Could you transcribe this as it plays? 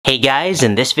Hey guys,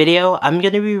 in this video, I'm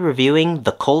going to be reviewing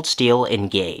the Cold Steel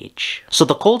Engage. So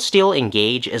the Cold Steel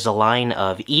Engage is a line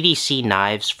of EDC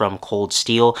knives from Cold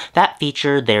Steel that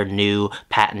feature their new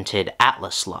patented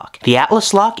Atlus lock. The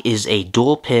Atlus lock is a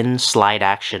dual pin slide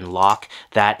action lock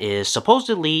that is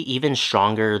supposedly even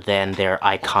stronger than their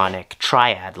iconic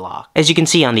triad lock. As you can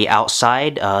see on the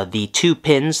outside, the two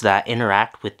pins that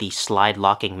interact with the slide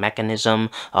locking mechanism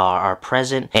are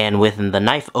present, and when the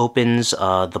knife opens,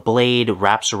 the blade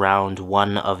wraps around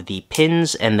one of the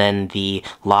pins and then the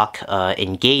lock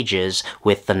engages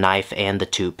with the knife and the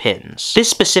two pins.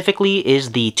 This specifically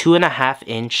is the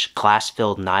 2.5-inch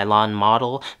glass-filled nylon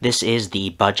model. This is the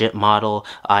budget model.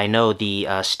 I know the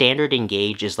standard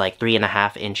Engage is like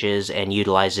 3.5 inches and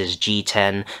utilizes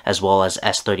G10 as well as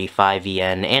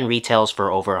S35VN and retails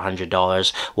for over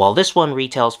 $100, while this one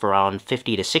retails for around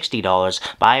 $50 to $60,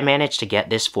 but I managed to get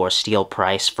this for a steal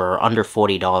price for under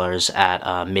 $40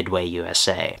 at Midway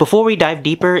USA. Before we dive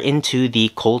deeper into the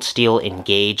Cold Steel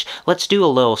Engage, let's do a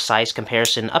little size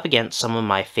comparison up against some of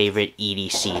my favorite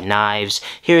EDC knives.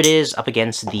 Here it is up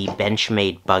against the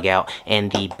Benchmade Bugout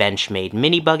and the Benchmade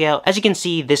Mini Bugout. As you can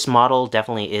see, this model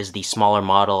definitely is the smaller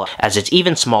model, as it's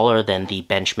even smaller than the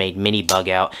Benchmade Mini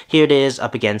Bugout. Here it is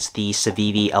up against the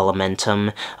Civivi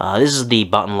Elementum. This is the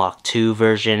Button Lock 2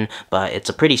 version, but it's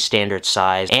a pretty standard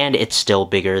size, and it's still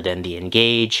bigger than the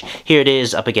Engage. Here it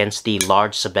is up against the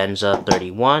large Sebenza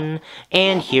 31,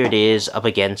 and here it is up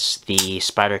against the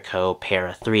Spyderco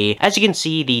Para 3. As you can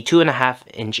see, the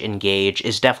 2.5-inch Engage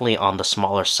is definitely on the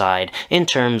smaller side in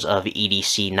terms of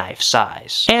EDC knife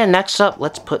size. And next up,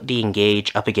 let's put the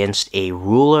Engage up against a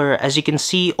ruler. As you can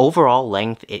see, overall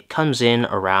length, it comes in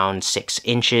around 6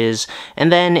 inches,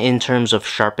 and then in terms of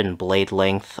sharpened blade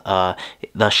length,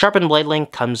 the sharpened blade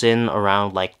length comes in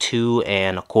around like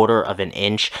 2.25 of an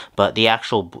inch, but the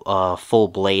actual full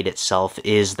blade itself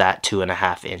is that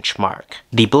 2.5-inch mark.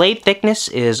 The blade thickness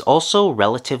is also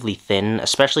relatively thin,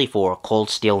 especially for a cold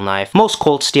steel knife. Most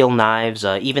cold steel knives,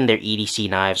 even their EDC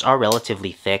knives, are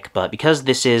relatively thick, but because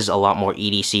this is a lot more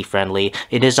EDC friendly,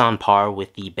 it is on par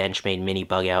with the Benchmade Mini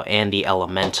Bugout and the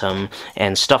Elementum,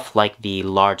 and stuff like the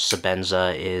large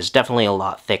Sebenza is definitely a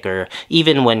lot thicker,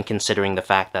 even when considering the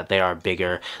fact that they are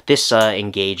bigger. This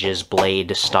Engage's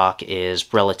blade stock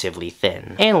is relatively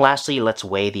thin. And lastly, let's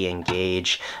weigh the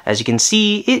Engage. As you can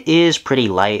see, it is pretty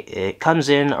light. It comes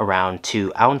in around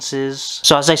 2 ounces.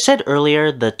 So as I said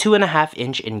earlier, the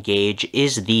 2.5-inch Engage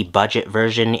is the budget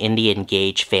version in the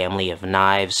Engage family of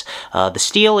knives. The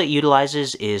steel it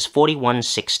utilizes is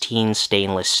 4116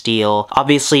 stainless steel.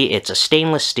 Obviously, it's a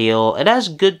stainless steel. It has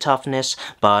good toughness,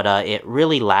 but it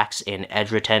really lacks in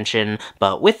edge retention.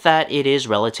 But with that, it is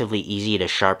relatively easy to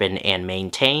sharpen and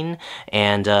maintain.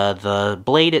 And the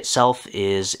blade itself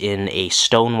is in a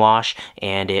stone wash,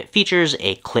 and it features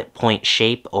a clip point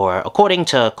shape, or according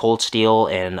to Cold Steel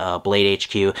and Blade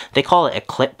HQ, they call it a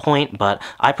clip point, but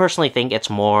I personally think it's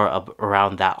more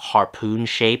around that harpoon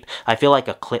shape. I feel like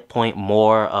a clip point,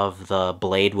 more of the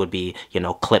blade would be,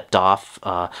 clipped off,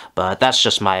 but that's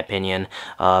just my opinion.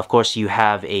 Of course, you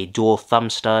have a dual thumb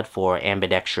stud for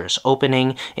ambidextrous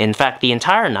opening. In fact, the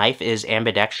entire knife is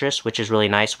ambidextrous, which is really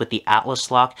nice. With the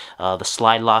Atlus lock, the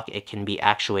slide lock, it can be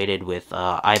actuated with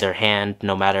either hand,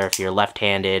 no matter if you're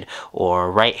left-handed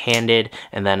or right-handed,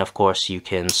 and then of course you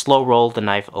can slow roll the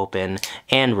knife open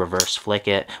and reverse flick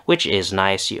it, which is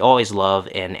nice. You always love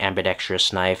an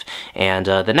ambidextrous knife. And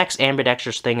the next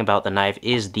ambidextrous thing about the knife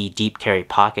is the deep carry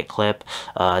pocket clip.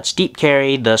 It's deep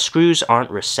carry. The screws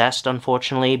aren't recessed,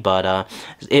 unfortunately, but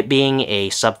it being a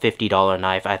sub $50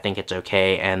 knife, I think it's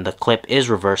okay, and the clip is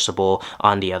reversible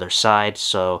on the other side,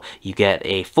 so you get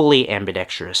a fully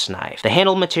ambidextrous knife. The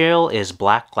handle material is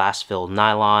black glass-filled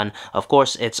nylon. Of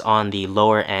course, it's on the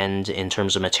lower end in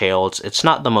terms of materials. It's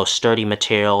not the most sturdy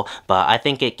material, but I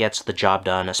think it gets the job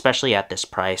done, especially at this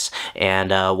price.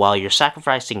 And while you're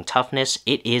sacrificing toughness,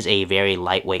 it is a very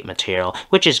lightweight material,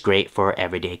 which is great for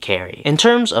everyday carry. In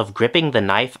terms of gripping the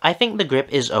knife, I think the grip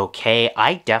is okay.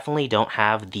 I definitely don't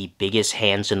have the biggest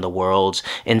hands in the world.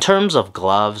 In terms of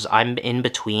gloves, I'm in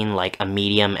between like a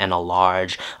medium and a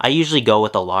large. I usually go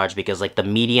with a large because like the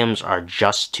mediums are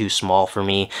just too small for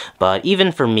me, but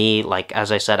even for me, like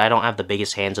as I said, I don't have the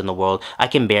biggest hands in the world. I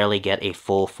can barely get a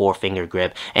full 4-finger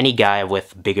grip. Any guy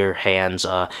with bigger hands,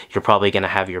 you're probably going to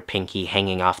have your pinky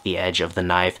hanging off the edge of the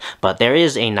knife, but there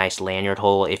is a nice lanyard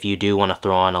hole if you do want to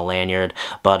throw on a lanyard.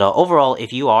 But overall,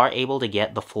 if you are able to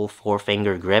get the full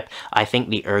 4-finger grip, I think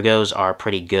the ergos are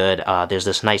pretty good. There's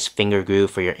this nice finger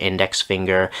groove for your index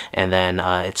finger, and then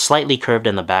it's slightly curved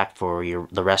in the back for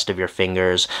the rest of your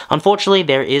fingers. Unfortunately,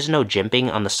 there is no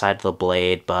jimping on the side of the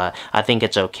blade, but I think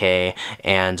it's okay.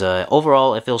 And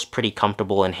overall, it feels feels pretty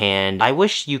comfortable in hand. I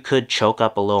wish you could choke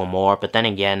up a little more, but then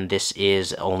again, this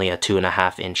is only a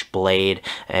 2.5-inch blade,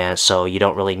 and so you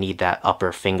don't really need that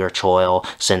upper finger choil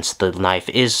since the knife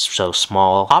is so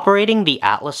small. Operating the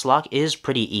Atlus lock is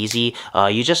pretty easy.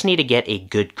 You just need to get a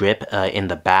good grip in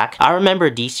the back. I remember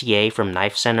DCA from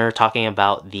Knife Center talking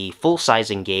about the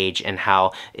full-size Engage and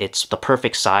how it's the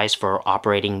perfect size for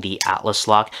operating the Atlus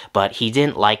lock, but he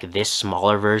didn't like this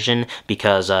smaller version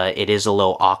because it is a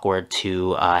little awkward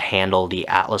to handle the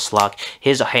Atlus lock.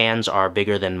 His hands are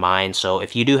bigger than mine, so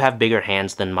if you do have bigger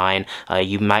hands than mine,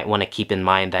 you might want to keep in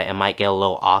mind that it might get a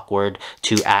little awkward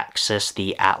to access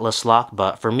the Atlus lock.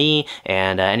 But for me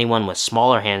and anyone with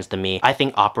smaller hands than me, I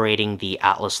think operating the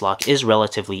Atlus lock is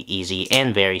relatively easy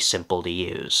and very simple to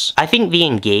use. I think the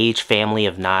Engage family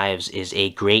of knives is a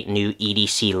great new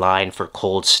EDC line for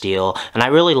cold steel, and I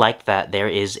really like that there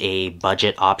is a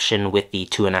budget option with the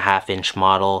 2.5-inch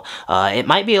model. It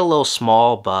might be a little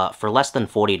small, but for less than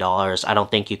 $40, I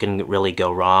don't think you can really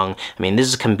go wrong. I mean, this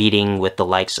is competing with the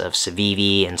likes of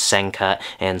Civivi and Sencut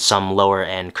and some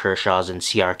lower-end Kershaws and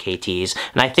CRKTs,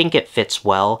 and I think it fits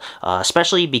well,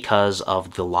 especially because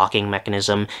of the locking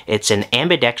mechanism. It's an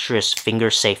ambidextrous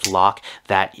finger-safe lock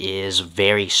that is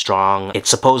very strong. It's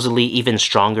supposedly even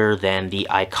stronger than the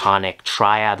iconic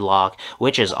Triad lock,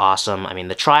 which is awesome. I mean,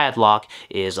 the Triad lock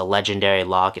is a legendary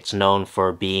lock. It's known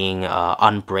for being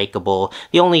unbreakable.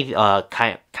 The only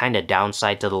kind of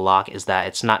downside to the lock is that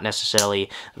it's not necessarily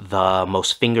the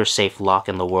most finger-safe lock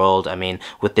in the world. I mean,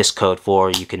 with this code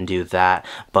 4, you can do that,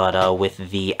 but with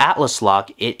the Atlus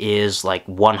lock, it is like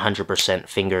 100%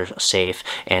 finger-safe,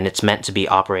 and it's meant to be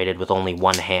operated with only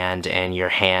one hand, and your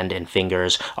hand and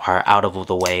fingers are out of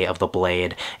the way of the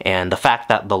blade, and the fact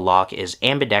that the lock is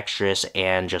ambidextrous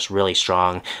and just really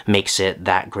strong makes it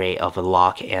that great of a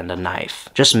lock and a knife.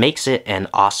 Just makes it an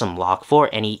awesome lock for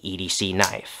any EDC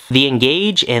knife. The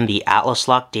Engage and the Atlus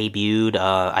lock debuted,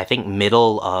 I think,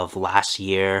 middle of last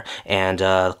year, and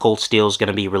Cold Steel is going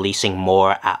to be releasing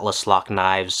more Atlus lock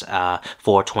knives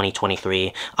for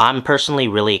 2023. I'm personally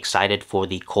really excited for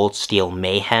the Cold Steel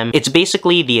Mayhem. It's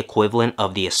basically the equivalent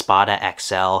of the Espada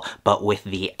XL, but with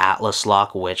the Atlus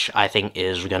lock, which I think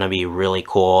is going to be really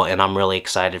cool, and I'm really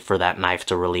excited for that knife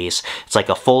to release. It's like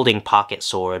a folding pocket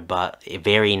sword, but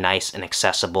very nice and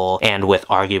accessible, and with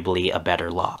arguably a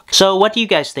better lock. So what do you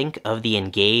guys think of the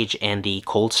Engage and the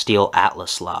Cold Steel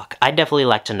Atlus lock? I'd definitely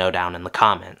like to know down in the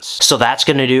comments. So that's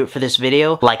gonna do it for this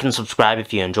video. Like and subscribe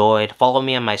if you enjoyed, follow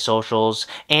me on my socials,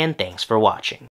 and thanks for watching.